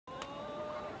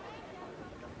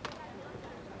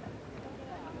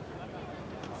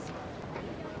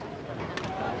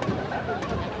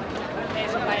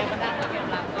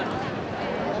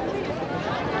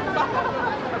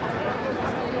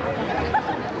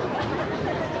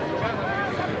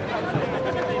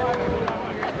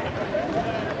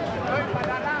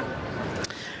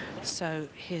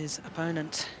his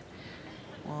opponent,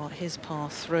 well, his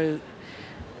path through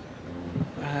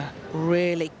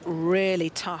really, really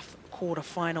tough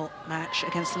quarter-final match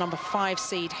against the number 5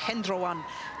 seed Hendrawan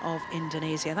of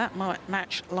Indonesia. That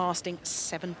match lasting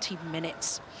 70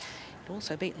 minutes. He'd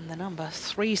also beaten the number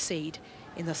 3 seed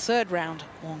in the 3rd round,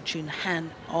 Wong Chun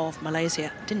Han of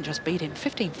Malaysia. Didn't just beat him,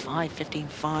 15-5,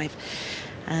 15-5.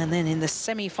 And then in the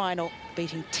semi-final,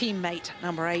 beating teammate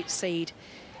number 8 seed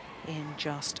in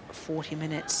just 40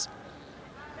 minutes.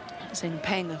 Xin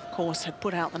Peng, of course, had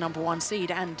put out the number 1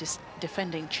 seed and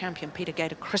defending champion Peter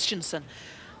Gator Christensen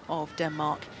of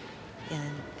Denmark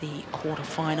in the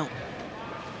quarter-final.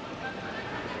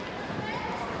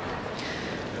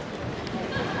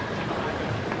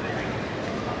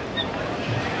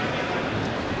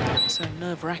 So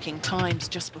nerve-wracking times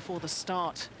just before the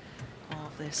start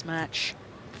of this match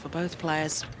for both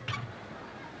players.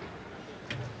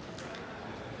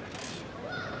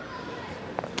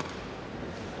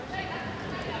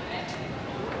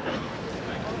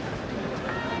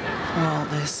 Well,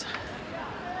 this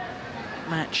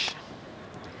match,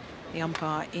 the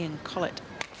umpire Ian Collett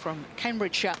from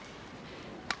Cambridgeshire,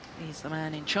 he's the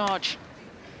man in charge.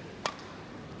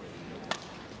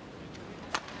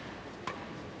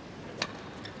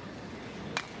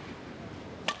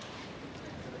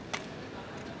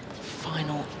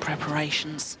 Final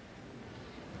preparations.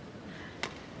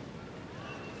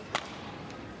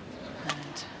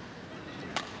 And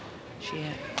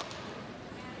Xia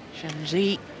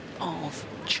Xuanze of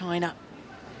China.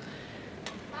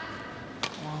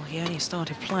 Well, he only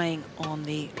started playing on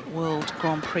the World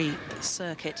Grand Prix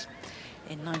circuit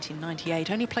in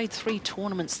 1998. Only played 3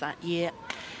 tournaments that year.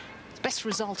 His best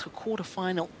result, a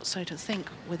quarter-final. So to think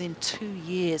within 2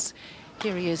 years,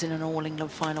 here he is in an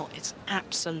All-England final. It's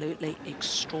absolutely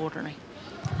extraordinary.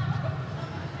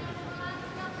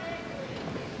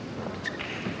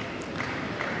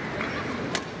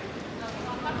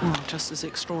 Well, just as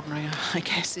extraordinary, I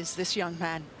guess, is this young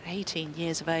man, 18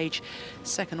 years of age,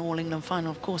 2nd All-England final.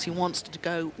 Of course, he wants to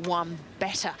go one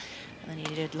better than he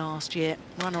did last year.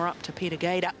 Runner-up to Peter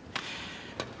Gator,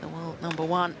 the world number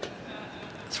 1.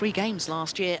 3 games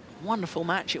last year. Wonderful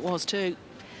match it was, too.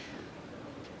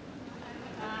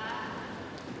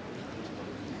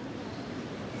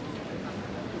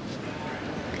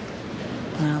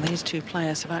 Now, these 2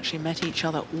 players have actually met each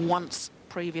other once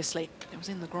previously. It was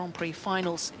in the Grand Prix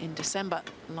finals in December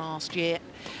last year.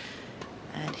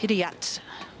 And Hidayat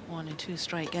won in 2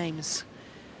 straight games,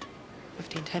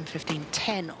 15-10,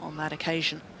 15-10 on that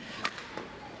occasion.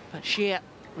 But Xia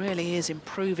really is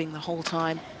improving the whole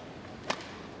time.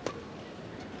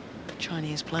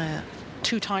 Chinese player,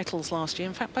 2 titles last year.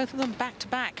 In fact, both of them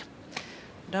back-to-back.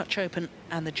 The Dutch Open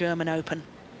and the German Open.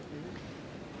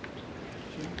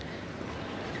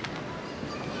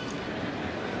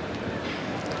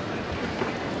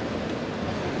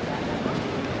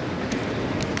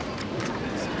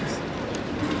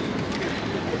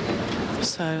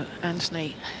 So,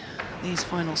 Anthony, these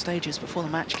final stages before the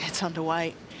match gets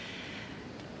underway,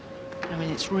 I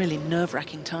mean, it's really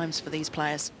nerve-wracking times for these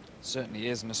players. Certainly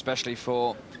is, and especially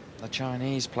for the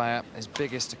Chinese player, his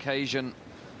biggest occasion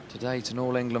to date, an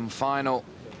All-England final.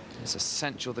 It's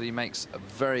essential that he makes a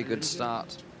very good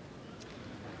start.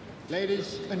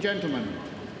 Ladies and gentlemen,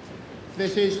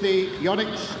 this is the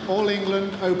Yonex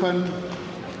All-England Open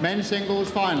men's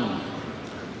singles final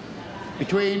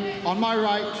between, on my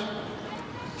right,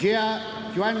 Xia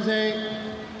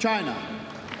Xuanze, China.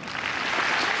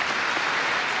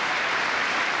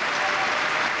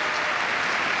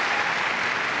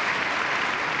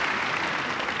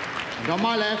 And on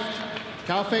my left,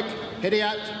 Taufik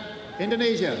Hidayat,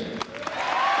 Indonesia.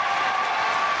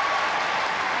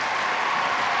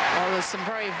 Well, there's some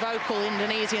very vocal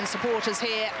Indonesian supporters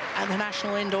here at the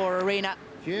National Indoor Arena.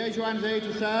 Xia Xuanze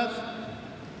to serve.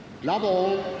 Love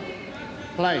all.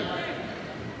 Play.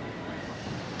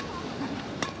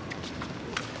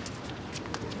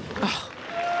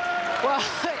 Well,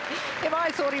 if I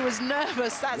thought he was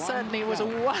nervous, that certainly was a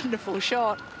wonderful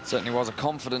shot. Certainly was a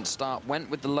confident start. Went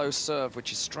with the low serve,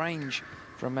 which is strange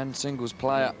for a men's singles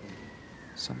player.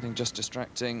 Something just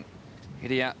distracting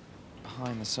Hidayat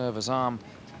behind the server's arm.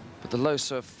 But the low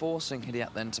serve forcing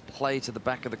Hidayat then to play to the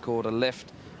back of the court, a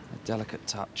lift, a delicate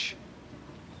touch.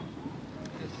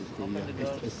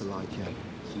 It's the light, yeah.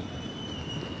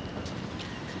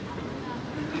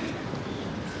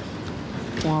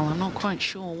 Well, I'm not quite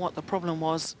sure what the problem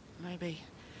was. Maybe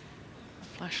a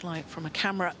flashlight from a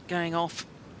camera going off.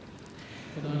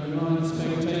 Can I remind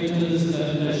spectators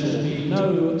that there should be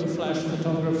no flash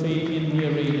photography in the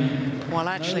arena? Well,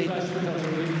 actually, no flash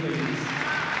photography, please.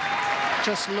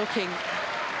 just looking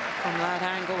from that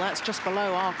angle. That's just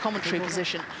below our commentary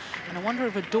position. And I wonder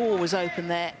if a door was open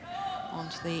there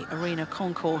onto the arena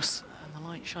concourse and the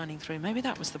light shining through. Maybe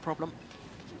that was the problem.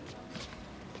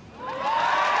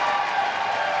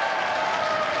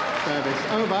 Service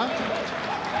over.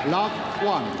 Love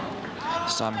 1.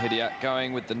 This time Hidayat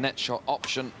going with the net shot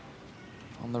option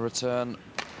on the return,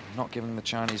 not giving the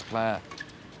Chinese player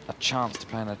a chance to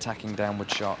play an attacking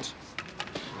downward shot.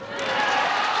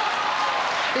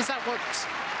 Is that what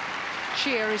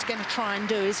Xia is going to try and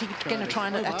do? Is he going to try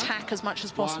and attack as much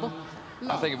as possible?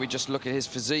 I think if we just look at his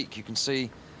physique, you can see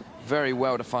very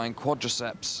well-defined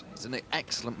quadriceps. He's an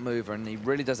excellent mover, and he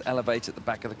really does elevate at the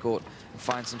back of the court and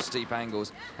find some steep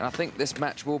angles. And I think this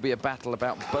match will be a battle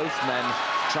about both men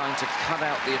trying to cut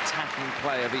out the attacking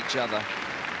play of each other.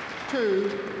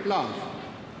 2 love.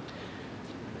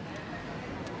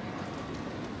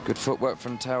 Good footwork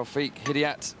from Taufik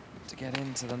Hidayat to get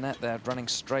into the net there, running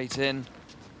straight in.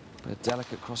 But a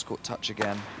delicate cross-court touch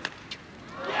again.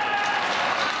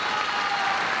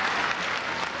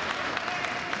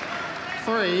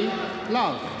 3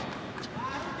 love.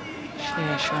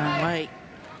 Xia Xuanze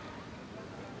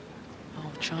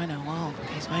of China. Well,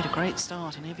 he's made a great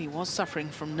start, and if he was suffering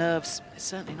from nerves, it's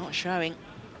certainly not showing.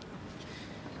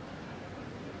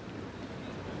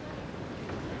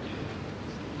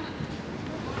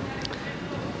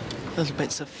 Little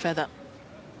bits of feather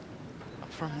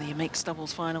from the mixed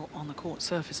doubles final on the court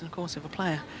surface, and of course if a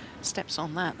player steps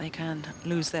on that, they can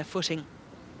lose their footing.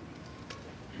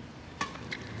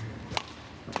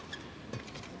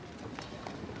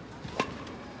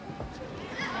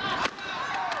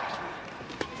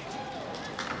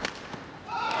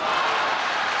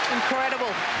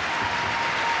 Incredible.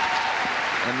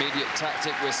 An immediate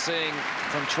tactic we're seeing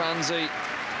from Xuanze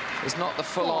is not the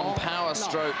full-on power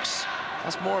strokes.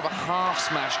 That's more of a half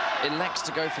smash. Elects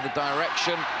to go for the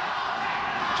direction.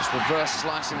 Just reverse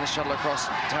slicing the shuttle across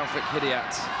Taufik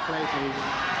Hidayat. Play, please.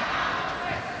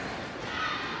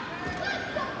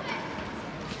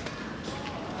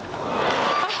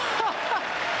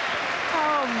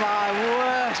 Oh, my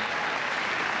word.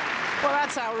 Well,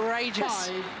 that's outrageous.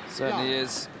 5 Certainly love.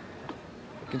 is.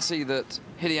 You can see that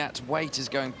Hidayat's weight is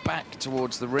going back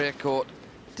towards the rear court.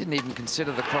 Didn't even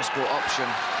consider the cross-court option.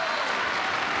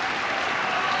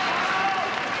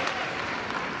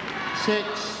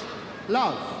 6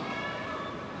 love.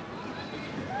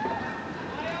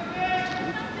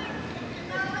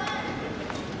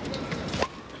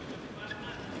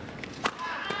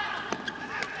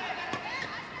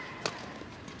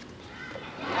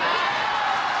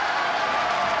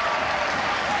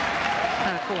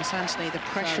 And of course, Anthony, the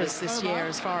pressures this year,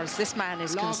 as far as this man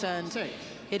is concerned,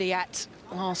 Hidayat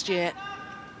last year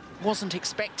wasn't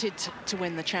expected to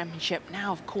win the championship.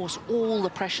 Now, of course, all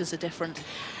the pressures are different.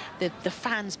 The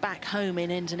fans back home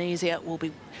in Indonesia will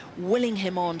be willing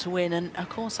him on to win, and of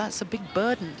course that's a big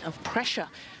burden of pressure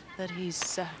that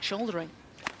he's shouldering.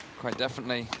 Quite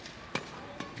definitely.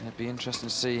 It'd be interesting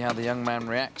to see how the young man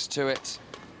reacts to it.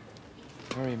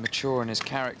 Very mature in his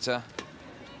character.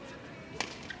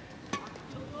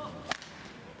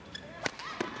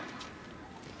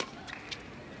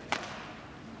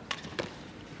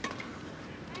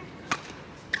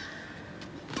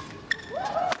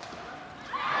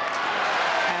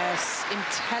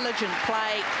 Intelligent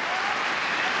play.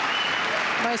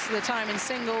 Most of the time in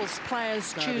singles,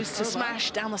 players choose to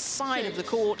smash down the side of the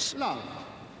court. Love.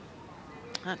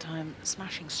 That time,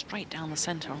 smashing straight down the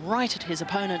centre, right at his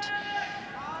opponent.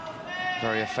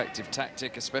 Very effective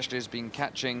tactic, especially has been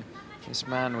catching this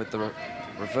man with the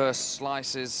reverse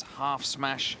slices, half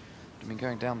smash. He's been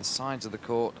going down the sides of the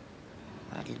court.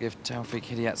 That'll give Taufik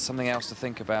Hidayat something else to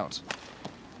think about.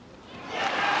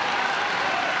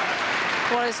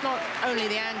 Well, it's not only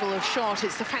the angle of shot,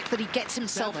 it's the fact that he gets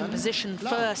himself in position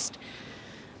first.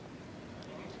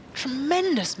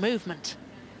 Tremendous movement.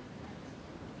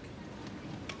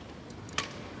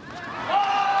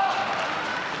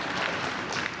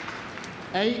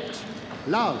 Eight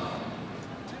love.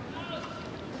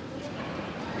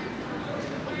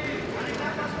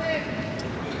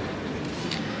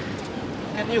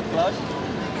 Can you close?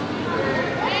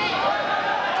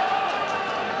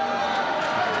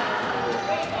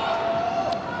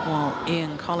 Well,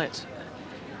 Ian Collett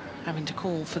having to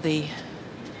call for the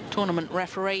tournament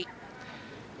referee,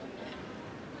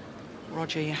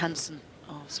 Roger Johansson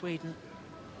of Sweden.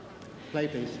 Play,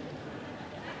 please.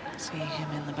 See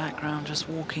him in the background just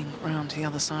walking around to the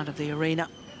other side of the arena.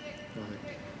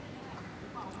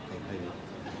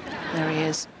 There he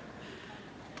is.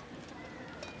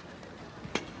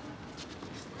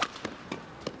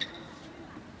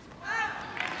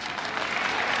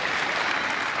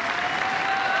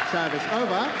 Service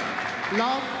over.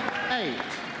 Love 8.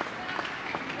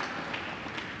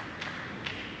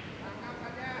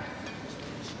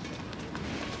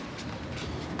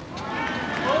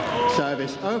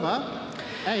 Service over.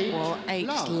 8. Well, 8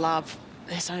 love. love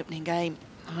this opening game.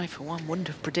 I, for one, wouldn't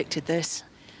have predicted this.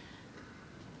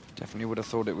 Definitely would have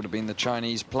thought it would have been the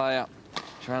Chinese player,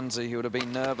 Xuanze, who would have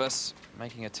been nervous,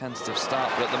 making a tentative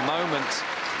start. But at the moment,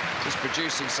 just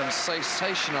producing some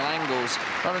sensational angles,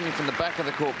 not only from the back of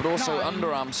the court, but also 9.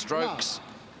 underarm strokes. Love.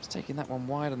 He's taking that one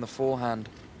wide on the forehand.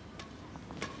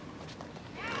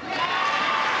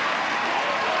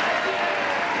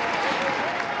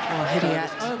 Well,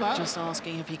 Hidayat just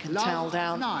asking if he can Love towel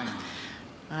down. 9.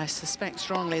 I suspect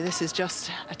strongly this is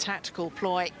just a tactical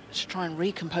ploy to try and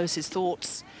recompose his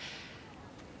thoughts.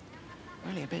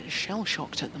 Really a bit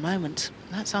shell-shocked at the moment.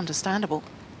 That's understandable.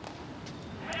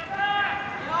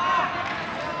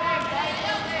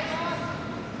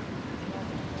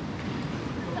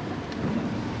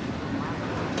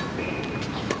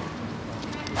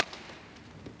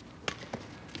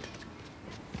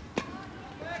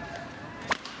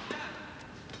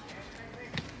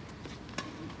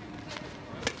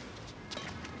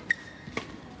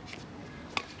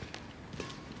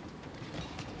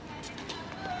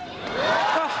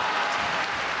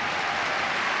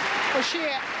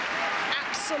 Xia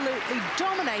absolutely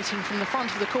dominating from the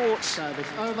front of the court. Service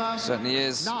over. Certainly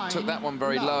is. 9. Took that one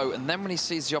very love. low, and then when he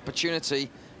sees the opportunity,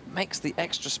 makes the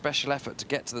extra special effort to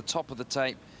get to the top of the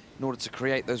tape in order to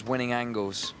create those winning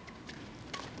angles.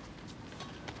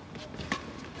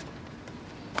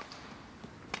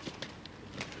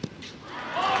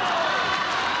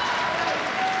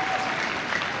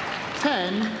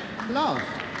 Love.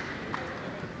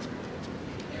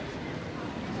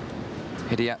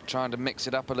 Hidayat trying to mix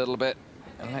it up a little bit,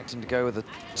 electing to go with a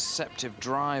deceptive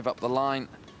drive up the line.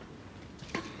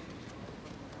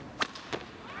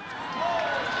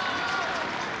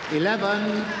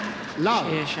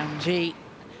 Love. Xia Xuanze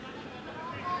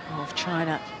of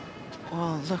China.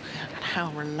 Well, look at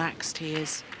how relaxed he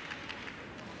is.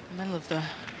 In the middle of the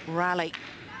rally,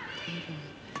 even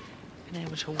been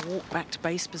able to walk back to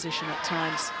base position at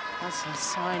times. That's a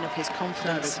sign of his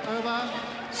confidence.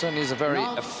 Certainly is a very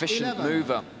Love efficient 11.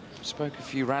 mover. Spoke a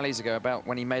few rallies ago about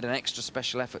when he made an extra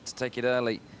special effort to take it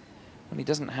early. When he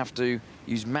doesn't have to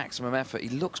use maximum effort, he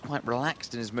looks quite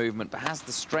relaxed in his movement, but has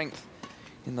the strength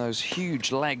in those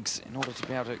huge legs in order to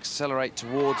be able to accelerate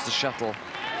towards the shuttle.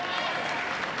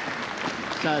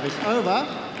 Service over.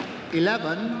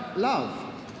 11. Love.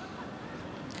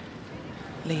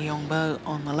 Li Yongbo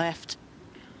on the left.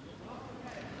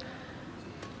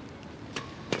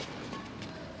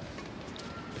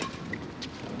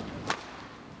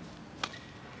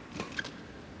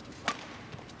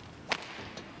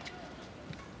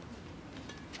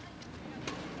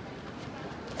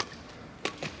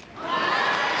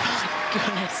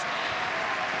 Goodness.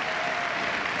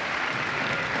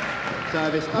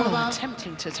 Service Oh, over.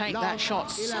 attempting to take Love that shot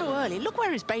so 11. early. Look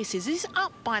where his base is. He's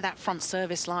up by that front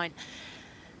service line.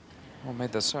 What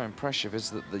made that so impressive is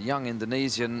that the young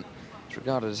Indonesian is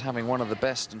regarded as having one of the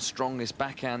best and strongest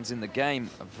backhands in the game.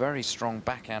 A very strong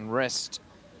backhand wrist.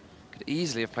 Could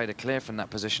easily have played a clear from that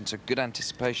position, so good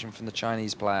anticipation from the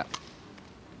Chinese player.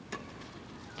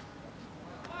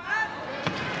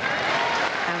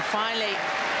 And finally,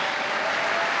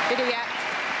 Hidayat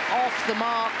off the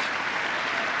mark.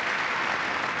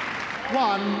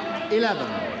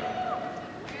 1-11.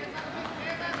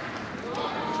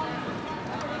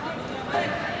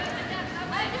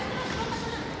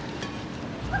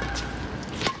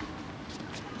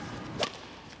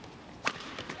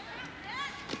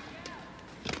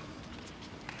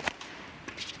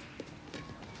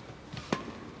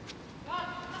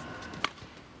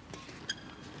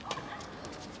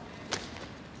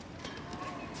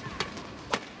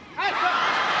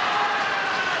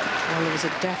 Well, there was a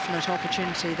definite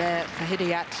opportunity there for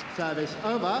Hidayat. Service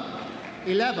over.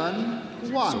 11-1.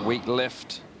 It's a weak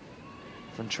lift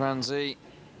from Xuanze.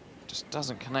 Just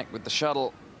doesn't connect with the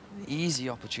shuttle. Easy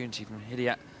opportunity from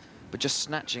Hidayat, but just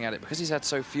snatching at it. Because he's had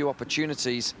so few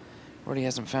opportunities, really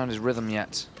hasn't found his rhythm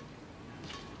yet.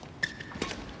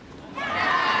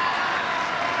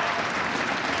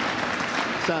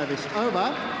 Service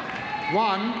over.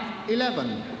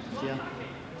 1-11. Yeah.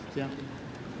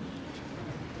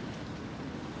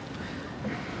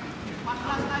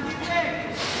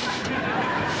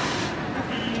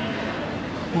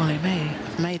 Well, he may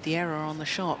have made the error on the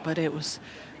shot, but it was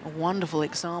a wonderful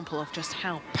example of just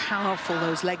how powerful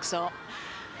those legs are.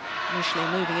 Initially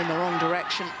moving in the wrong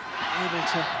direction, able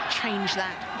to change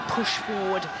that, push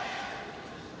forward.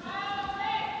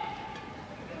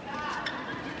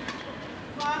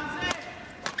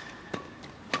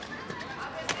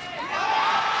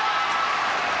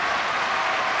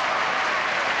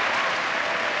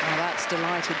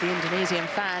 delighted the Indonesian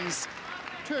fans.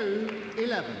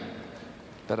 2-11.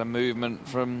 Better movement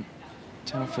from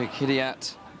Taufik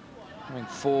Hidayat, coming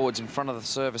forwards in front of the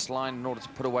service line in order to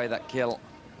put away that kill.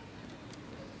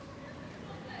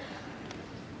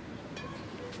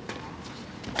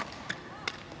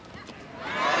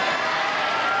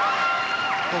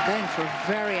 Well, going for a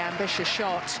very ambitious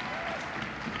shot.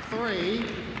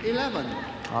 3-11.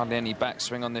 Hardly any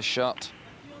backswing on this shot.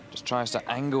 Just tries to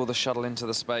angle the shuttle into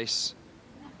the space.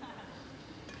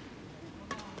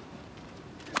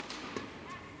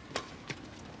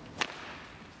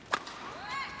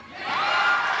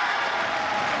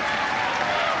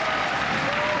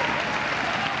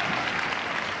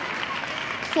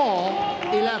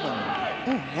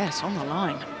 Oh, yes, on the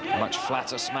line. Much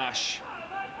flatter smash.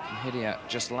 And Hidayat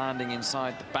just landing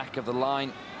inside the back of the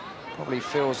line. Probably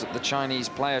feels that the Chinese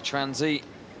player, Xuanze,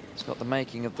 has got the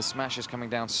making of the smashes coming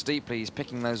down steeply. He's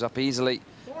picking those up easily,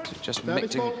 just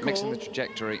mixing the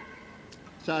trajectory.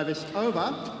 Service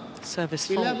over. Service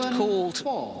fault called.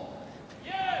 4.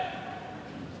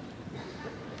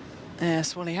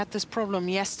 Yes, well, he had this problem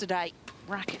yesterday.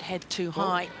 Racket head too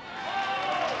high.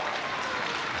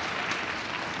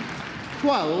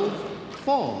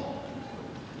 12-4.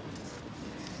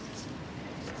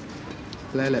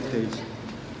 Play left, please.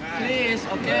 Please,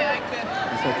 okay, I can.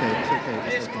 It's okay, it's okay.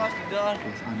 Please close the door.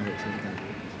 Yes, I know it's okay.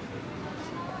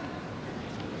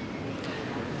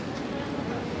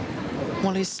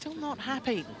 Well, he's still not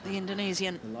happy, the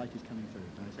Indonesian. The light is coming through.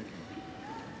 No, it's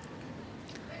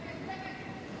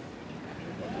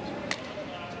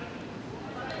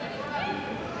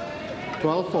okay.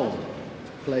 12-4.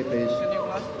 Play, please. Can you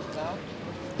close it now?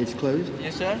 It's closed.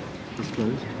 Yes, sir. It's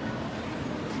closed.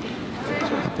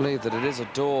 I believe that it is a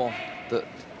door that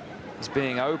is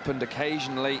being opened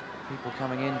occasionally. People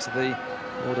coming into the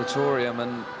auditorium,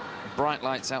 and bright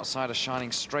lights outside are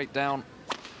shining straight down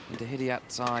into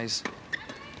Hidayat's eyes.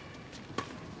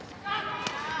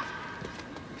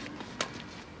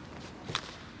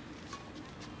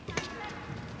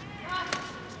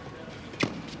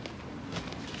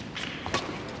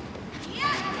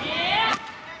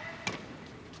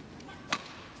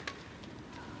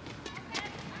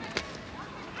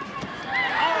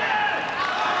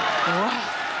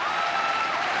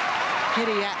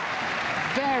 Hidayat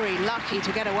very lucky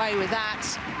to get away with that.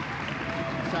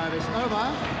 Service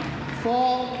over.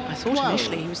 4-12. I thought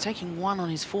initially he was taking one on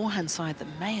his forehand side that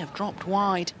may have dropped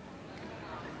wide.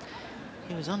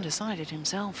 He was undecided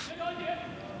himself.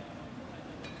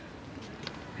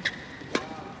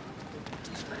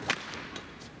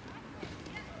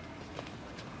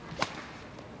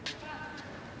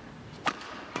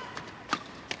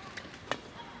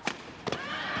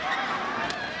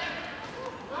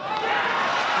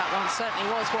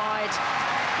 Certainly was wide.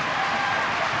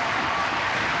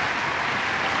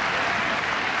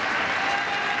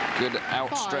 Good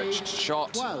outstretched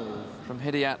shot from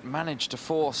Hidayat. Managed to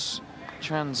force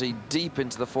Xuanze deep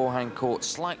into the forehand court,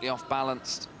 slightly off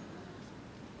balanced.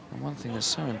 And one thing that's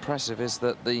so impressive is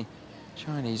that the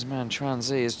Chinese man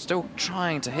Xuanze is still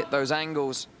trying to hit those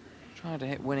angles, trying to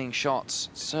hit winning shots.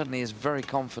 Certainly is very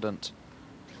confident.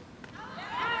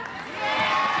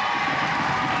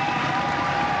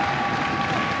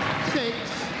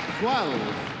 12.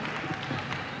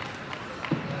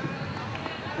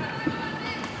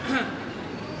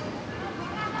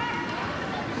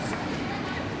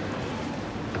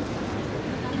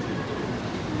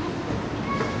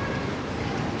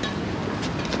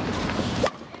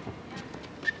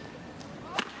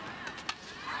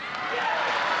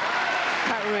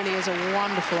 That really is a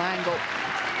wonderful angle.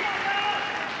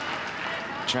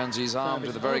 Xuanze's armed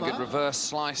with a very good reverse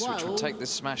slice, which would take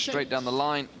this smash straight down the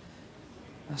line.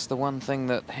 That's the one thing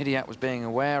that Hidayat was being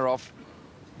aware of.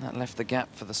 That left the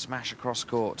gap for the smash across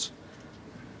court.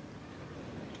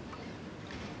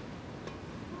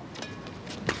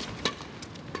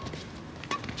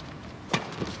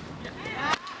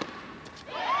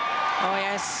 Oh,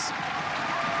 yes.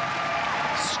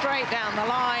 Straight down the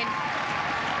line.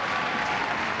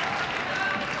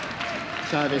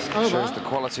 Service over. Shows the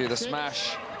quality of the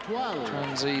smash. 12.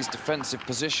 Xuanze's defensive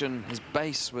position, his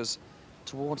base was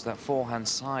towards that forehand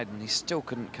side, and he still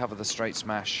couldn't cover the straight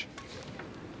smash.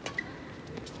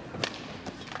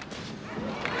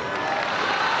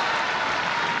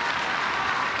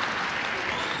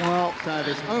 Well,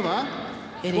 service over.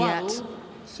 Hidayat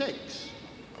 12-6.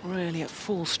 really at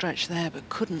full stretch there, but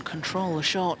couldn't control the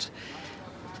shot.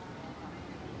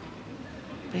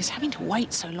 But he's having to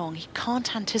wait so long. He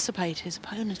can't anticipate. His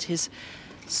opponent is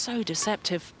so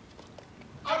deceptive.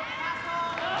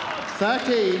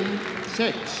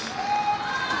 13-6.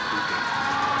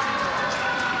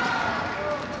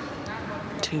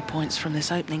 2 points from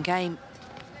this opening game.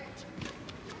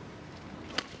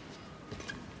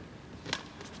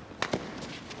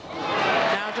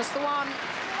 Now just the one.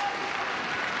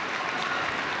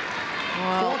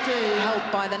 Well,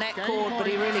 helped by the net cord, but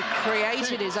he really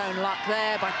created his own luck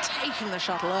there by taking the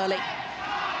shuttle early.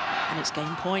 And it's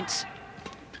game points.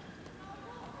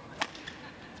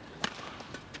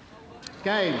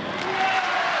 Game.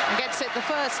 And gets it the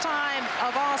first time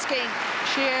of asking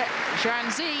Xia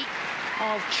Xuanze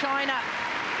of China,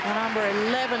 the number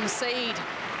 11 seed,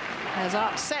 has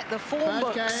upset the form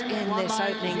books in this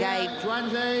opening game.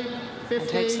 And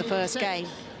takes the first game,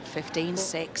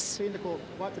 15-6. Clean the court.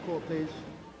 Wipe the court, please.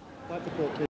 Wipe the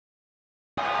court, please.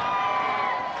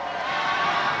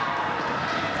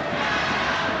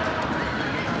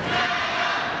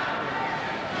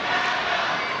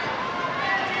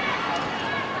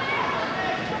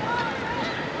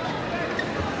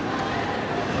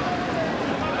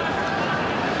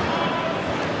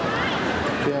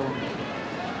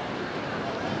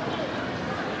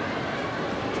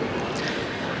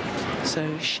 So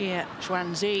Xia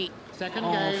Xuanze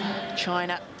of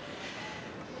China.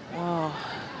 Oh,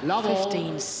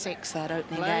 15-6 that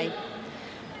opening game.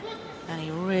 And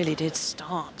he really did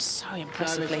start so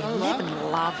impressively. 11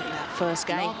 love in that first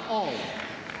game.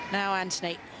 Now,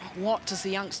 Anthony, what does the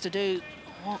youngster do?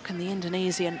 What can the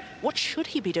Indonesian, what should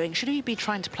he be doing? Should he be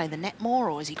trying to play the net more,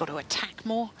 or has he got to attack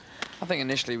more? I think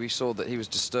initially we saw that he was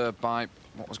disturbed by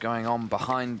what was going on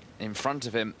in front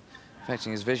of him,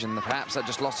 affecting his vision. Perhaps that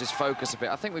just lost his focus a bit.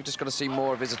 I think we've just got to see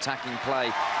more of his attacking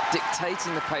play,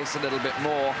 dictating the pace a little bit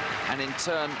more, and in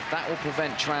turn, that will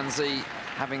prevent Xuanze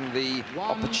having the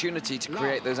opportunity to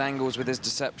create those angles with his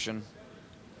deception.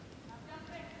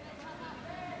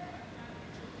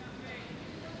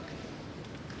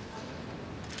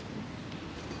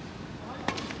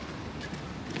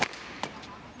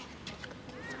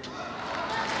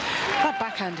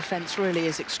 Backhand defence really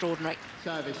is extraordinary.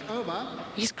 Service over.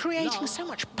 He's creating so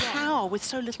much power with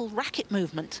so little racket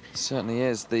movement. It certainly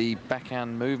is. The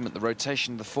backhand movement, the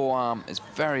rotation of the forearm is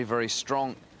very, very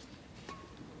strong.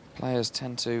 Players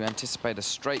tend to anticipate a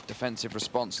straight defensive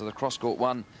response, so the cross-court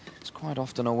one is quite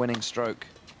often a winning stroke.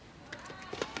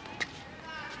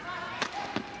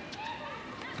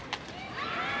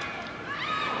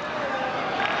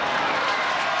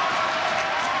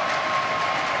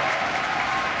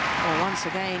 Once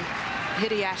again,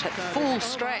 Hidayat at full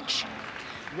stretch.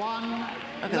 Look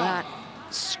at that,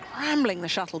 scrambling the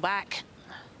shuttle back.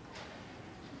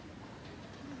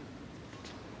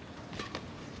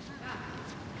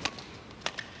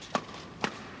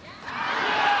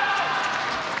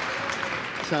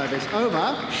 Service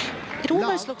over. It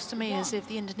almost looks to me as if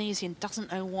the Indonesian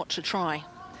doesn't know what to try.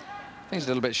 I think he's a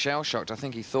little bit shell-shocked. I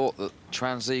think he thought that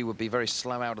Xuanze would be very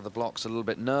slow out of the blocks, a little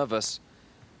bit nervous.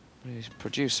 He's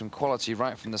produced some quality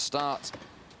right from the start.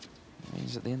 It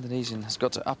means that the Indonesian has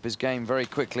got to up his game very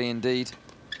quickly indeed.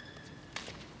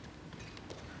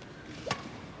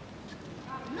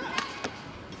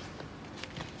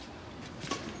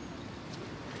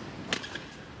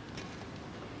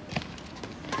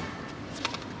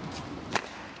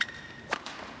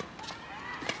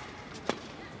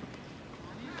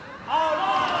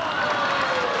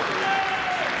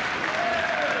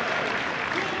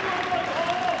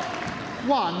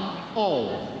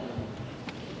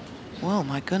 Well,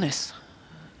 my goodness,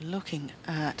 looking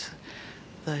at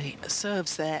the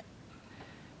serves there,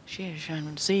 Xia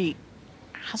Xuanze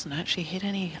hasn't actually hit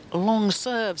any long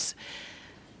serves.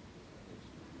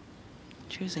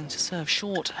 Choosing to serve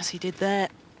short as he did there.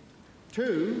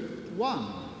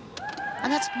 2-1.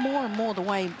 And that's more and more the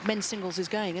way men's singles is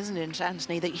going, isn't it,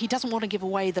 Anthony? That he doesn't want to give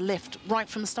away the lift right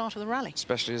from the start of the rally.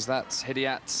 Especially as that's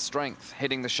Hidayat's strength,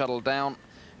 hitting the shuttle down.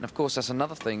 And of course, that's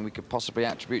another thing we could possibly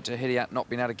attribute to Hidayat not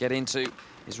being able to get into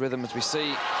his rhythm, as we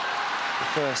see the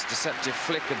first deceptive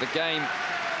flick of the game,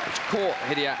 which caught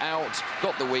Hidayat out,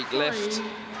 got the weak lift,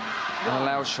 and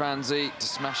allowed Xuanze to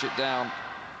smash it down.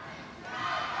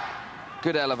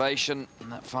 Good elevation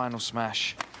in that final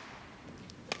smash.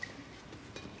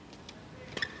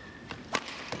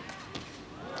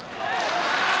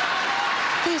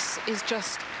 This is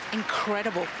just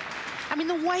incredible. I mean,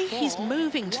 the way he's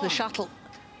moving to the shuttle.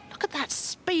 Look at that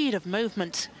speed of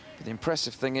movement. The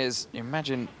impressive thing is,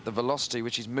 imagine the velocity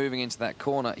which he's moving into that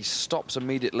corner. He stops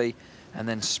immediately and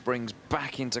then springs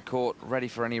back into court, ready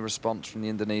for any response from the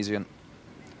Indonesian.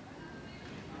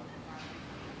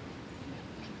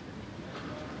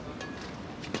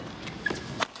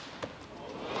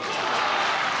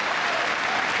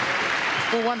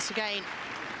 Well, once again,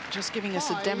 just giving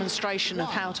us a demonstration of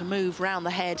how to move round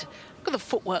the head. Look at the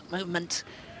footwork movement.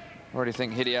 I already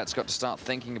think Hidayat's got to start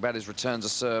thinking about his returns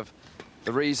of serve.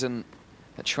 The reason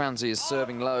that Xuanze is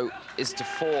serving low is to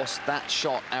force that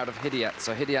shot out of Hidayat.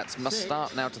 So Hidayat must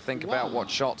start now to think about what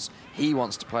shots he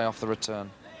wants to play off the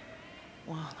return.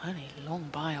 Well, only long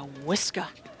by a whisker.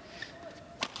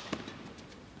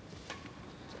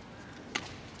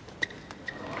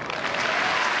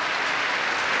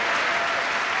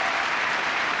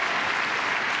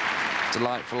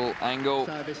 Delightful angle.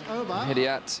 Service over.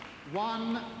 Hidayat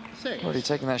 1-6. already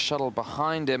taking that shuttle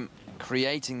behind him,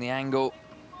 creating the angle,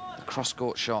 the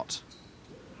cross-court shot.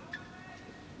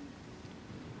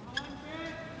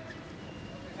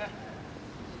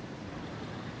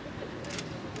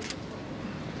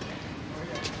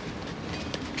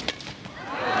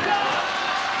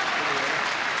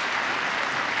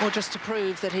 Or just to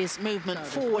prove that his movement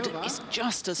forward is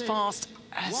just as fast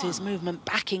as his movement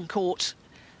back in court.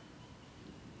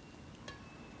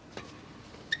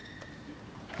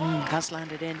 That's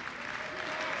landed in.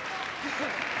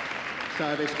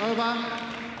 Service over.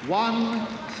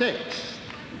 1-6.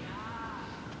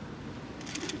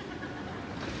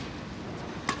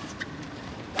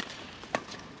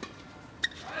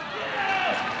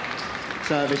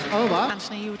 Service over.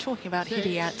 Anthony, you were talking about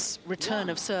Hidayat's return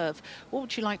of serve. What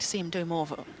would you like to see him do more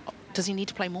of? Does he need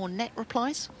to play more net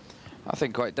replies? I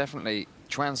think quite definitely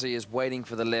Xuanze is waiting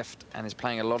for the lift and is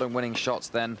playing a lot of winning shots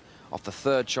then off the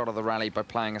third shot of the rally by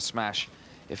playing a smash.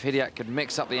 If Hidayat could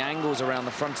mix up the angles around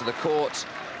the front of the court,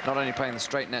 not only playing the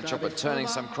straight net shot but turning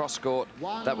some cross-court,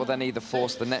 that will then either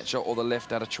force the net shot or the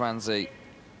lift out of Xuanze.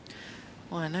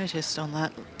 Well, I noticed on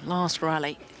that last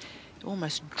rally, it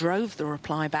almost drove the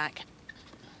reply back.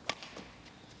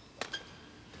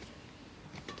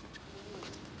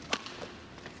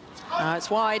 It's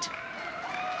wide.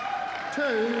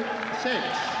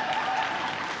 2-6.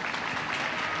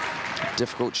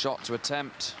 Difficult shot to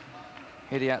attempt.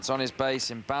 Hidayat's on his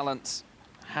base, in balance.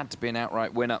 Had to be an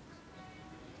outright winner.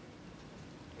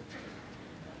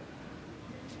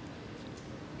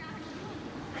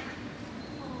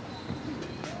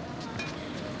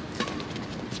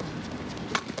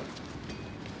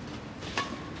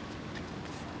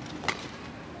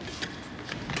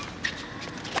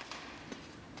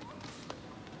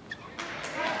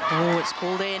 Oh, it's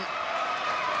called in.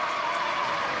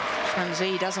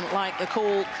 Xuanze doesn't like the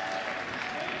call.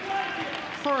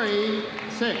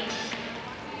 3-6.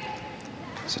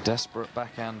 It's a desperate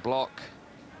backhand block.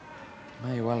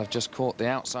 May well have just caught the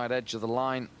outside edge of the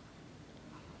line.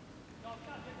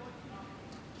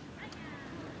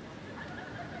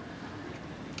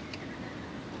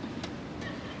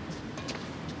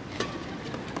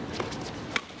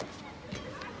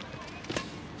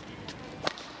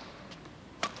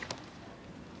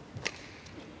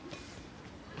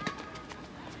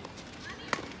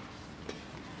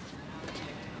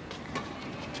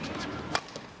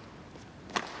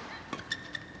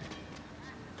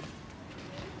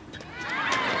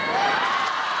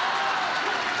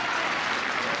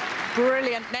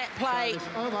 Brilliant net play.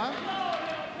 Over.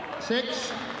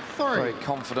 6-3. Very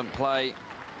confident play.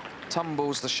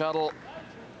 Tumbles the shuttle.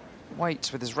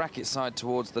 Waits with his racket side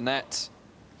towards the net.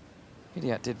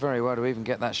 Hidayat did very well to even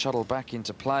get that shuttle back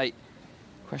into play.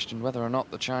 Questioned whether or not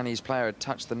the Chinese player had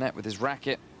touched the net with his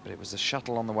racket, but it was the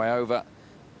shuttle on the way over.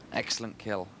 Excellent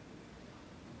kill.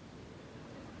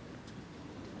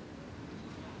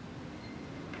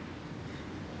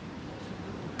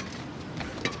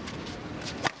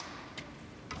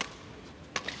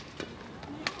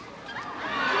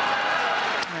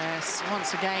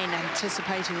 Once again,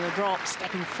 anticipating the drop,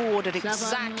 stepping forward at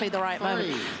exactly the right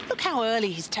moment. Look how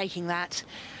early he's taking that.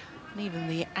 And even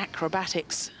the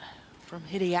acrobatics from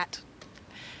Hidayat.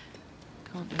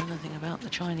 Can't do anything about the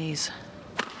Chinese.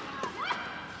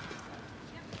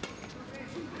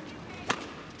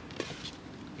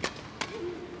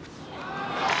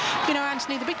 You know,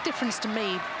 Anthony, the big difference to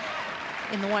me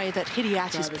in the way that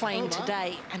Hidayat is playing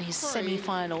today and his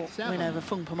semi-final win over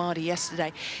Phung Pamadi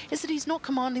yesterday is that he's not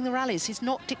commanding the rallies, he's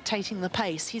not dictating the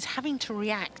pace, he's having to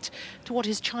react to what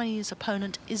his Chinese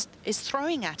opponent is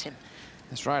throwing at him.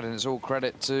 That's right, and it's all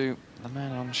credit to the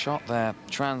man on shot there,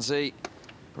 Xuanze.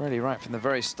 Really right from the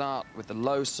very start with the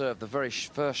low serve, the very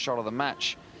first shot of the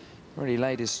match. Really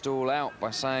laid his stall out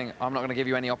by saying, I'm not going to give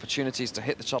you any opportunities to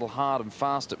hit the shuttle hard and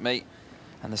fast at me.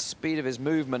 And the speed of his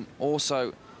movement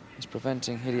also is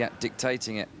preventing Hidayat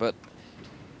dictating it, but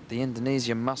the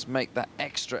Indonesian must make that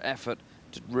extra effort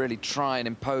to really try and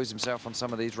impose himself on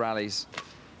some of these rallies.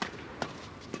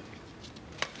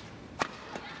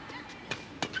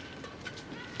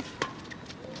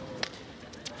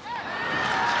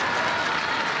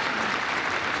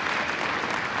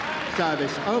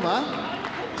 Service over.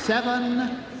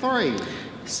 7-3.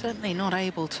 Certainly not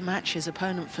able to match his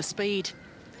opponent for speed.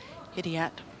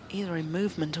 Hidayat, either in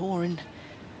movement or in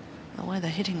the way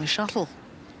they're hitting the shuttle.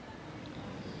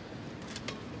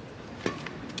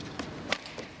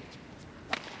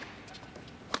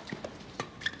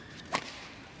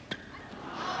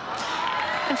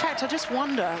 In fact, I just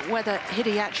wonder whether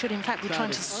Hidayat should, in fact, be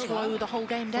trying to slow the whole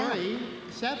game down.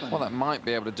 3-7. What that might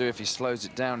be able to do if he slows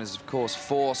it down is, of course,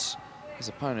 force his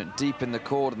opponent deep in the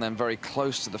court and then very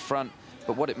close to the front.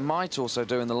 But what it might also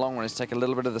do in the long run is take a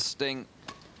little bit of the sting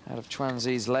out of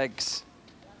Xuanze's legs.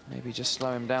 Maybe just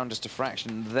slow him down just a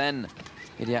fraction. Then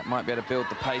Hidayat might be able to build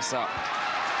the pace up.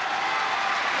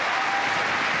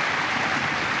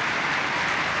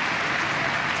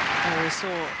 Well, we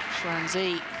saw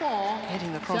Xuanze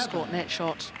hitting the cross-court net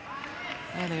shot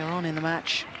earlier on in the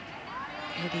match.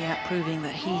 Hidayat proving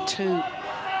that he too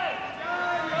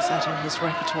has that in his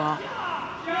repertoire.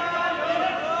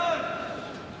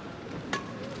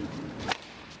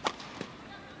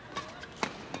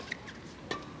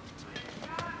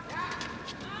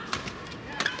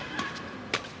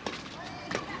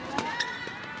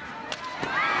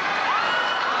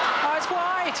 Oh, it's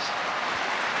wide.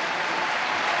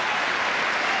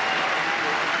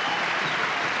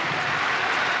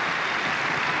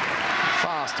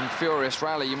 Fast and furious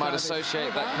rally. You might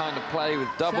associate that kind of play with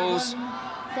doubles.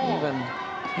 7-4. Even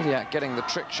Hidayat getting the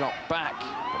trick shot back,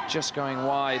 but just going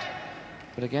wide.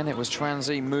 But again, it was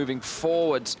Xuanze moving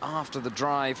forwards after the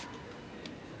drive,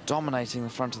 dominating the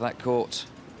front of that court.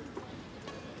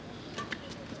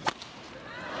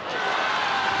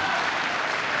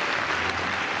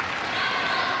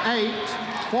 Eight,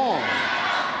 4.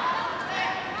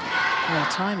 Well,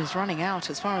 time is running out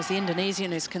as far as the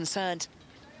Indonesian is concerned.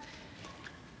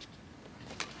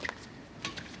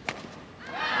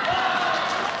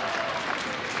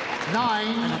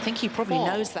 And I think he probably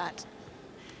knows that.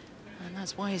 And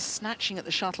that's why he's snatching at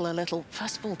the shuttle a little.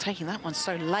 First of all, taking that one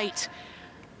so late.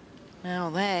 Now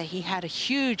there, he had a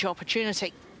huge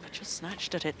opportunity, but just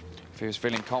snatched at it. If he was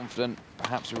feeling confident,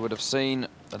 perhaps we would have seen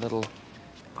a little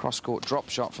cross-court drop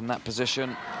shot from that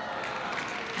position.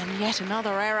 And yet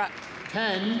another error.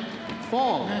 10-4.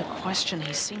 No question,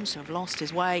 he seems to have lost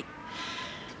his way.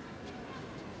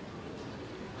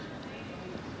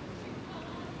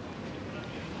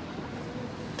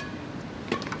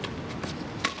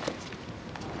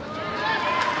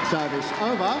 Service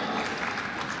over.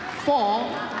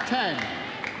 4-10.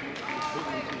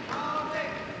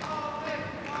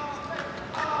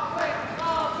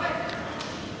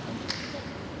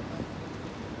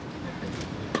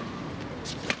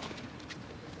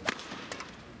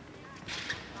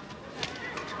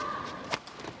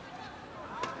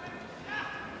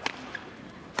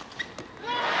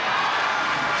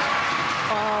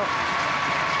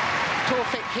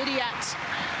 Taufik Hidayat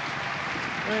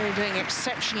really doing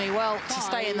exceptionally well to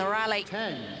stay in the rally.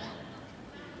 10.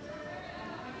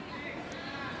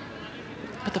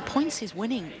 But the points he's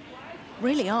winning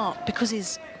really are because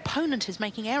his opponent is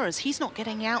making errors. He's not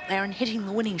getting out there and hitting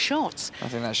the winning shots. I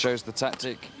think that shows the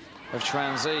tactic of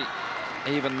Xuanze.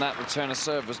 Even that return of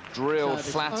serve was drilled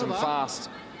Service flat and over. fast,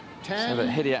 so that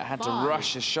Hidayat had to 10-5.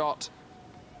 rush his shot.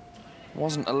 It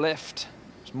wasn't a lift,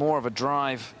 it was more of a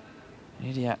drive.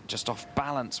 Hidayat just off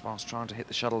balance whilst trying to hit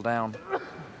the shuttle down.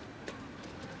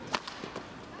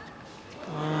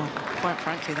 Quite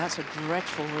frankly, that's a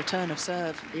dreadful return of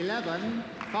serve. 11-5.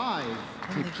 I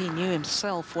don't think he knew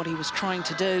himself what he was trying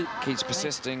to do. Keeps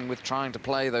persisting with trying to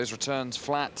play those returns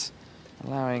flat,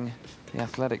 allowing the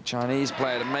athletic Chinese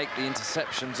player to make the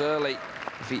interceptions early.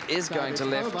 If he is going to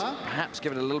lift, over. perhaps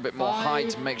give it a little bit more height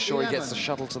to make sure he gets the 5-11.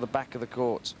 shuttle to the back of the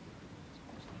court.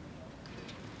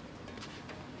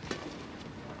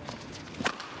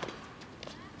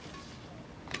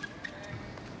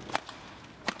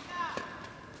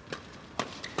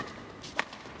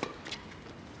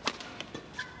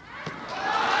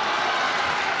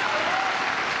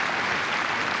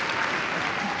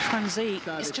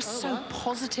 Xuanze is just so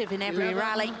positive in every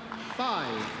rally, 5.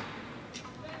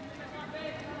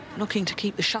 looking to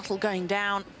keep the shuttle going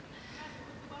down.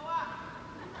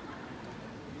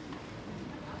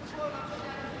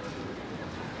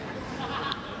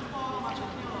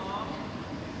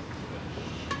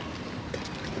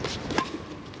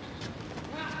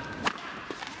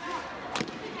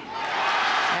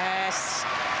 Yes,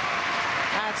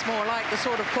 that's more like the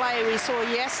sort of play we saw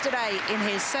yesterday in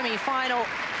his semi-final.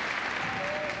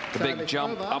 The big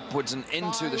jump upwards and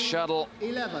into the shuttle.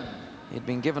 11. He'd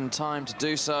been given time to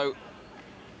do so.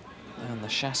 And the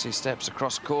chassis steps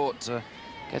across court to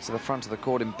get to the front of the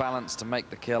court in balance to make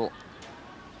the kill.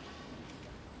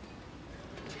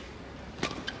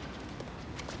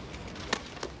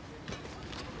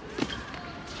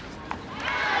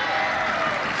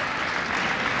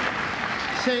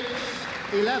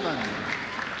 11.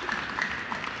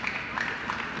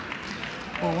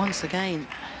 Well, once again,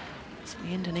 the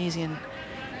Indonesian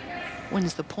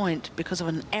wins the point because of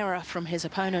an error from his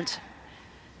opponent.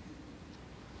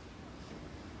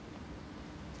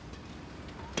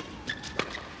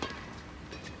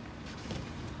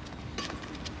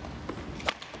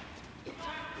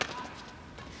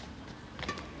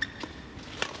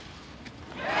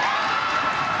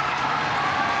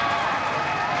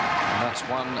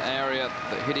 One area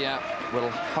that Hidayat will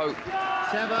hope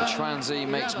that Xuanze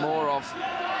makes more of.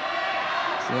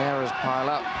 The errors pile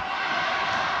up.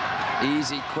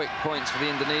 Easy, quick points for the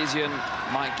Indonesian.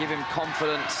 Might give him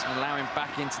confidence and allow him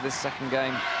back into this second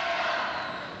game.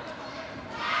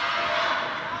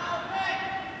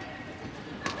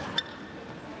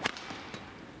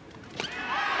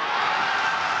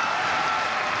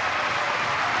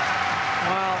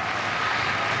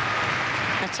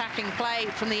 Attacking play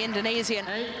from the Indonesian,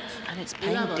 and it's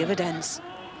paying dividends.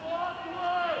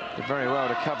 Did very well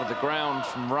to cover the ground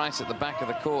from right at the back of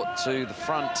the court to the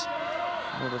front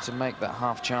in order to make that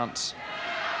half chance.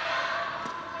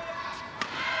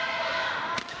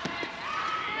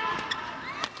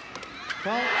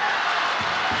 Well,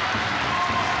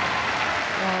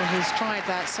 he's tried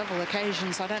that several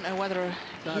occasions. I don't know whether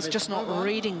he's just not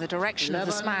reading the direction of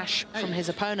the smash from his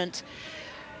opponent.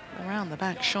 Around the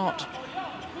back shot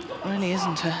really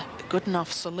isn't a good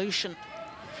enough solution.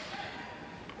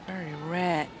 Very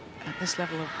rare at this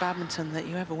level of badminton that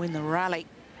you ever win the rally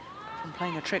from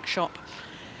playing a trick shot.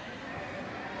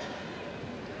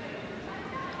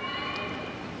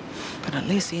 But at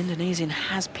least the Indonesian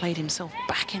has played himself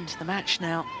back into the match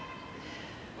now.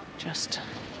 Just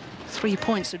 3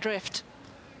 points adrift.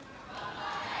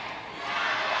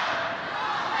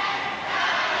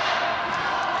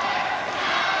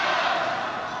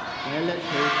 Yeah, let's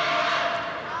move.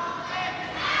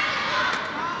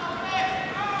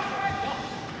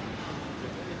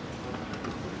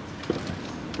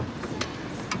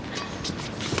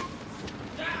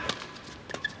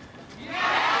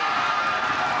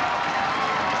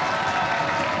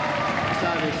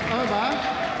 Service over.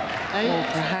 8, Or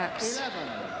perhaps 11.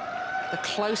 the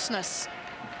closeness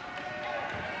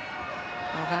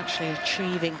of actually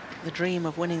achieving the dream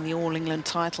of winning the All England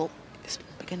title is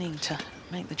beginning to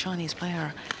make the Chinese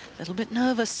player a little bit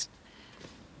nervous.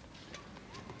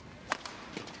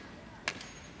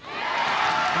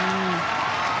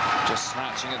 Just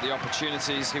snatching at the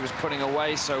opportunities he was putting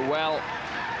away so well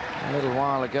a little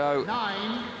while ago.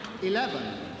 9,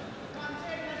 11.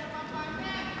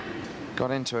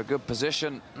 Got into a good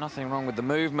position, nothing wrong with the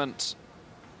movement.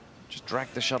 Just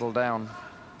dragged the shuttle down.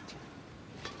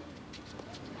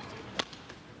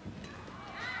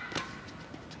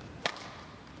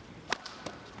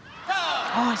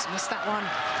 Oh, he's missed that one.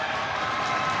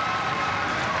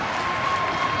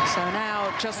 So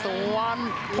now just the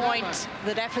 1 point,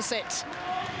 the deficit.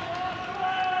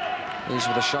 These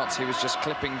were the shots he was just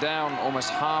clipping down, almost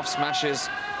half smashes.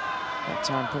 That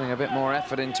time putting a bit more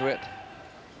effort into it.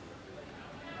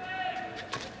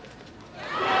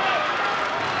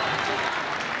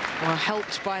 Well,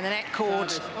 helped by the net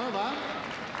cord. Over.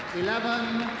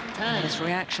 11, 10. His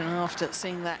reaction after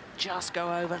seeing that just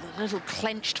go over, the little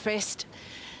clenched fist,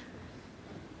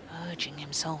 urging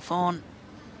himself on.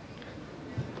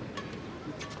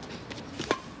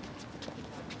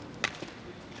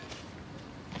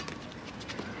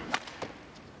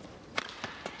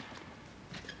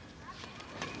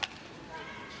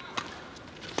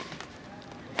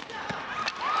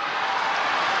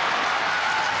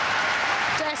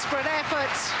 Desperate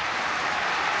efforts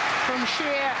from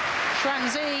Xia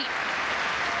Xuanze,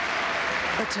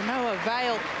 but to no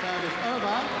avail.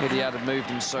 Hidayat had moved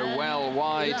him so well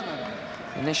wide.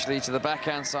 Initially to the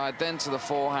backhand side, then to the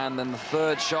forehand, then the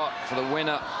third shot for the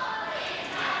winner.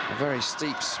 A very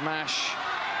steep smash.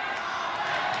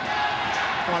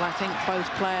 Well, I think both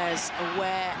players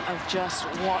aware of just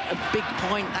what a big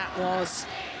point that was.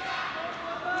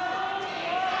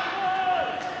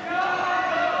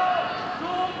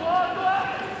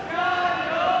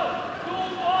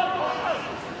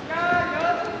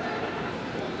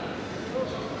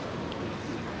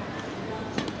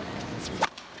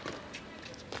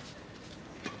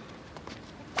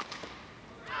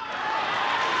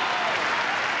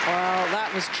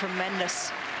 That was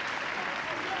tremendous.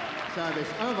 Service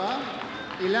over.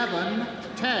 11,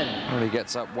 10. Really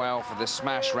gets up well for this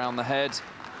smash round the head.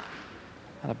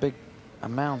 And a big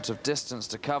amount of distance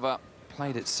to cover.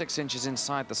 Played it 6 inches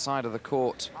inside the side of the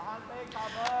court.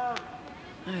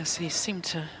 Yes, he seemed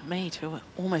to me to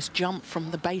almost jump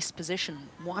from the base position.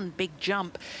 One big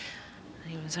jump.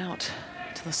 He was out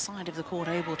to the side of the court,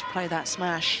 able to play that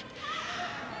smash.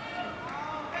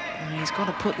 And he's got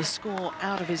to put the score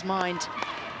out of his mind.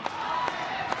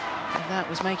 And that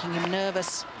was making him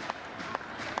nervous.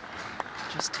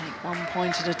 Just take 1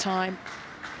 point at a time.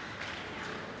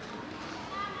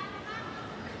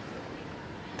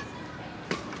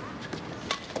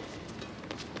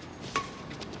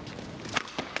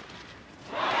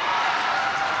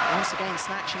 Once again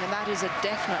snatching, and that is a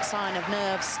definite sign of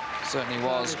nerves. Certainly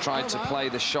was. Tried to play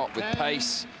the shot with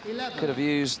pace. Could have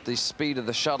used the speed of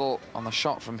the shuttle on the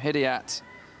shot from Hidayat.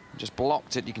 Just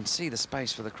blocked it. You can see the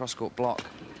space for the cross-court block.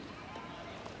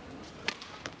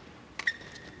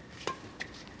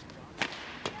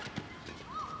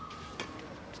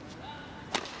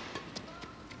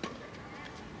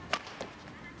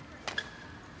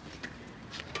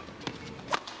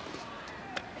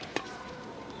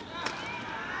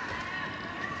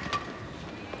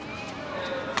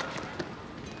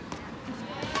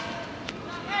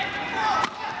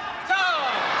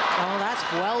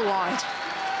 Well wide.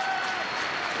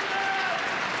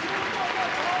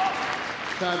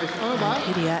 Service over.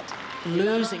 Hidayat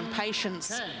losing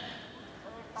patience.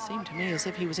 Seemed to me as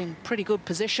if he was in pretty good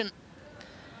position.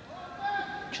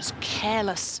 Just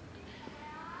careless.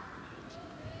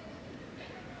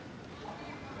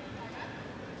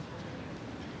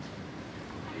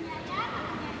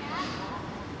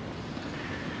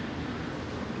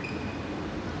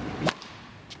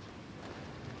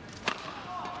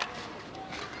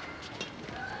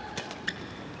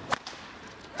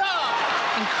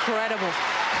 Incredible.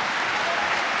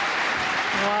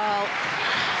 Well,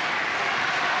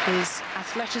 his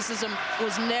athleticism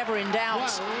was never in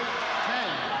doubt.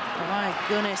 Oh, my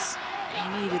goodness,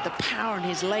 he needed the power in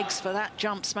his legs for that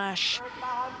jump smash.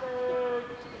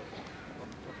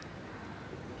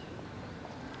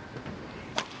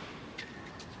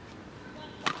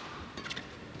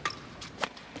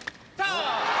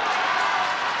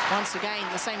 Once again,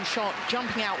 the same shot,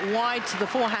 jumping out wide to the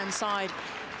forehand side,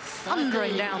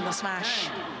 thundering down the smash.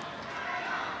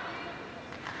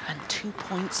 And 2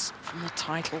 points from the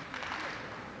title.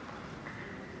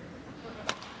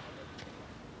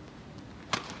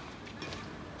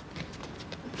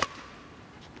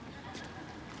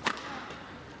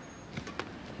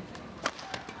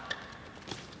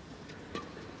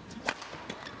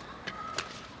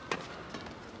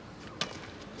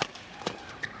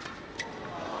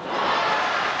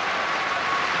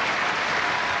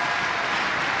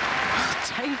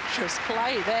 Dangerous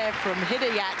play there from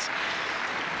Hidayat.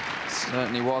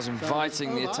 Certainly was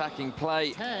inviting the attacking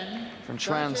play from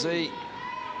Xuanze.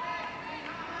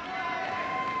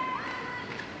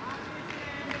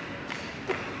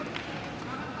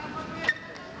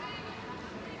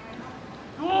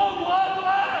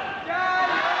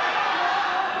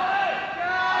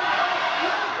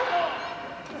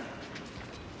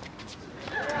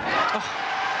 Oh,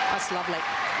 that's lovely.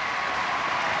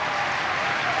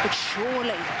 But surely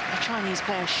the Chinese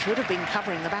player should have been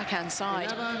covering the backhand side.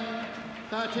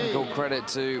 11-13. All credit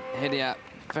to Hidayat,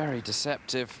 very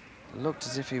deceptive. Looked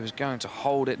as if he was going to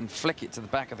hold it and flick it to the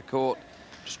back of the court.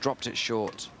 Just dropped it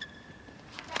short.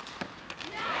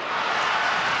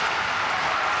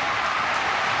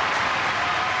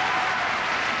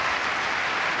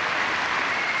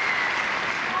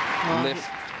 Lift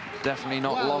definitely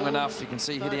not long enough. You can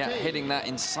see Hidayat hitting that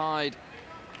inside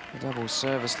the double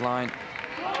service line.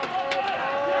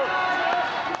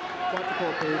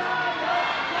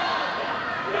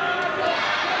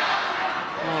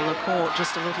 Well, the court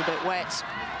just a little bit wet.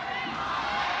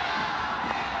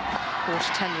 Court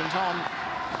attendant on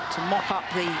to mop up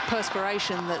the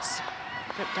perspiration that's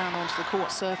dripped down onto the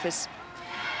court surface.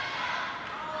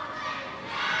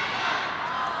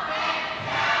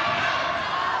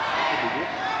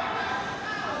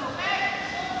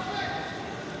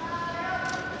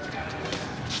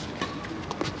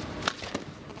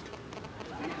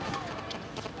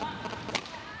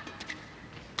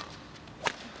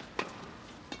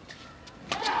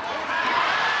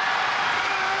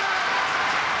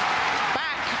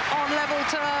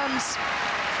 Terms.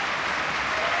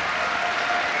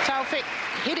 Taufik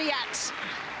Hidayat.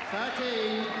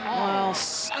 13. Well,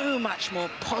 so much more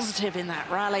positive in that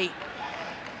rally.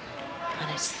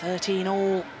 And it's 13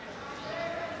 all.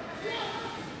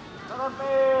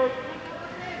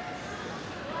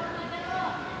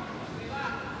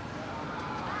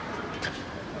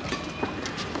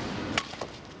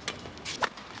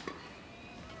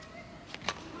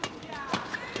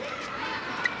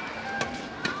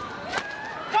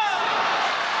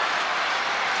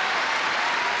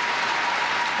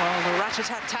 Well, the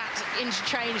rat-a-tat-tat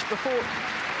interchange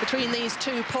between these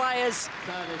two players.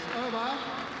 Service over.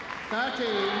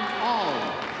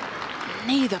 13-all.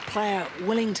 Neither player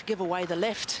willing to give away the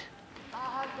lift.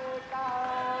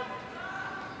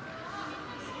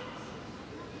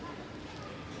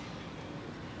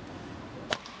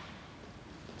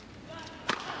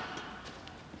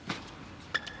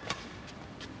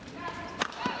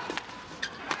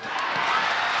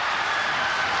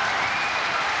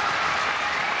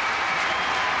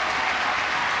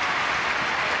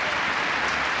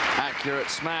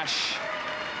 Accurate smash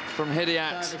from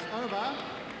Hidayat. Service over.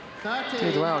 13.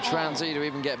 Did well, Xuanze, to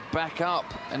even get back up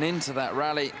and into that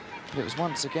rally. But it was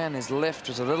once again, his lift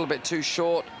was a little bit too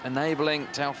short, enabling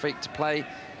Taufik to play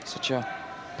such a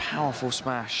powerful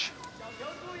smash.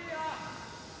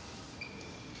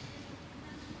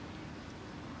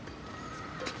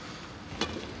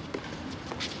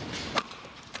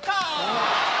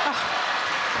 Oh,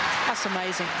 that's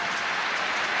amazing.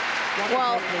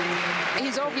 Well,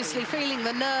 he's obviously feeling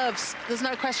the nerves, there's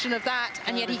no question of that,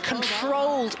 and yet he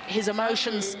controlled his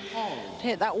emotions to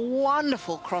hit that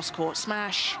wonderful cross-court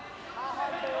smash.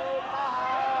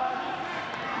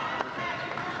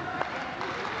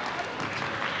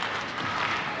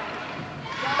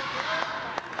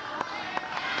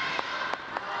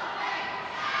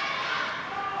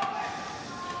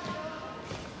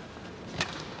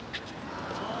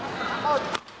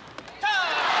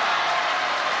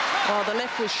 Well, the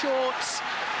lift was short.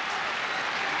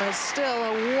 There's still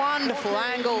a wonderful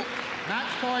angle. Match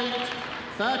point,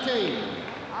 13.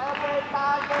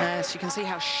 Yes, you can see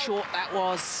how short that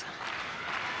was.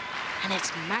 And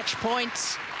it's match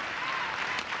point.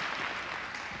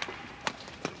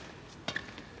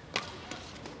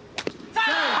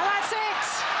 And that's it!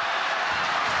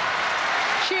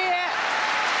 Xia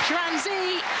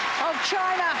Xuanze of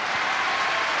China,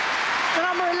 the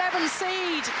number 11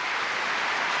 seed,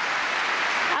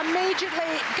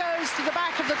 immediately goes to the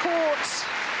back of the court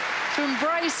to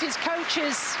embrace his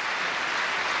coaches.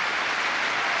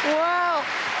 Well,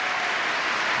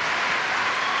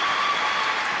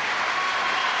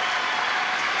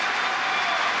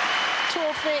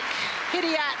 Taufik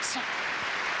Hidayat,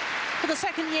 for the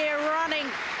second year running,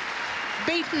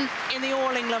 beaten in the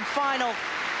All England final.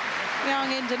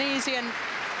 Young Indonesian,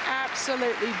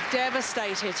 absolutely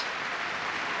devastated.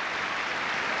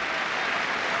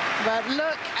 But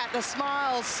look at the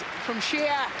smiles from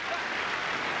Xia.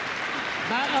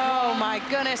 Oh my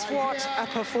goodness, what a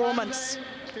performance.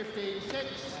 15-6,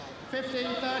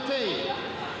 15-13.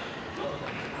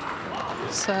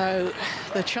 So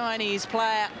the Chinese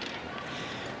player,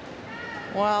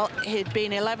 well, he'd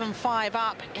been 11-5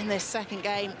 up in this second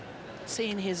game,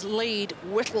 seeing his lead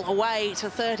whittle away to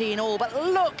 13-all, but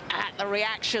look at the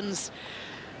reactions.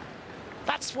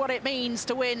 That's what it means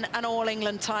to win an All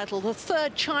England title. The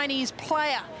third Chinese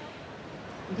player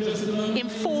in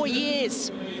 4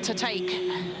 years to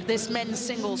take this men's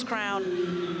singles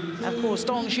crown. Of course,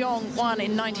 Dong Xiong won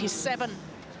in '97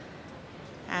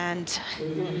 and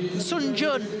Sun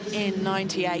Jun in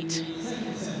 '98.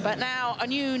 But now a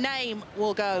new name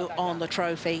will go on the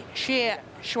trophy. Xia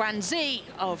Xuanze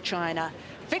of China.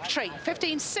 Victory,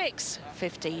 15-6,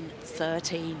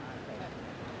 15-13.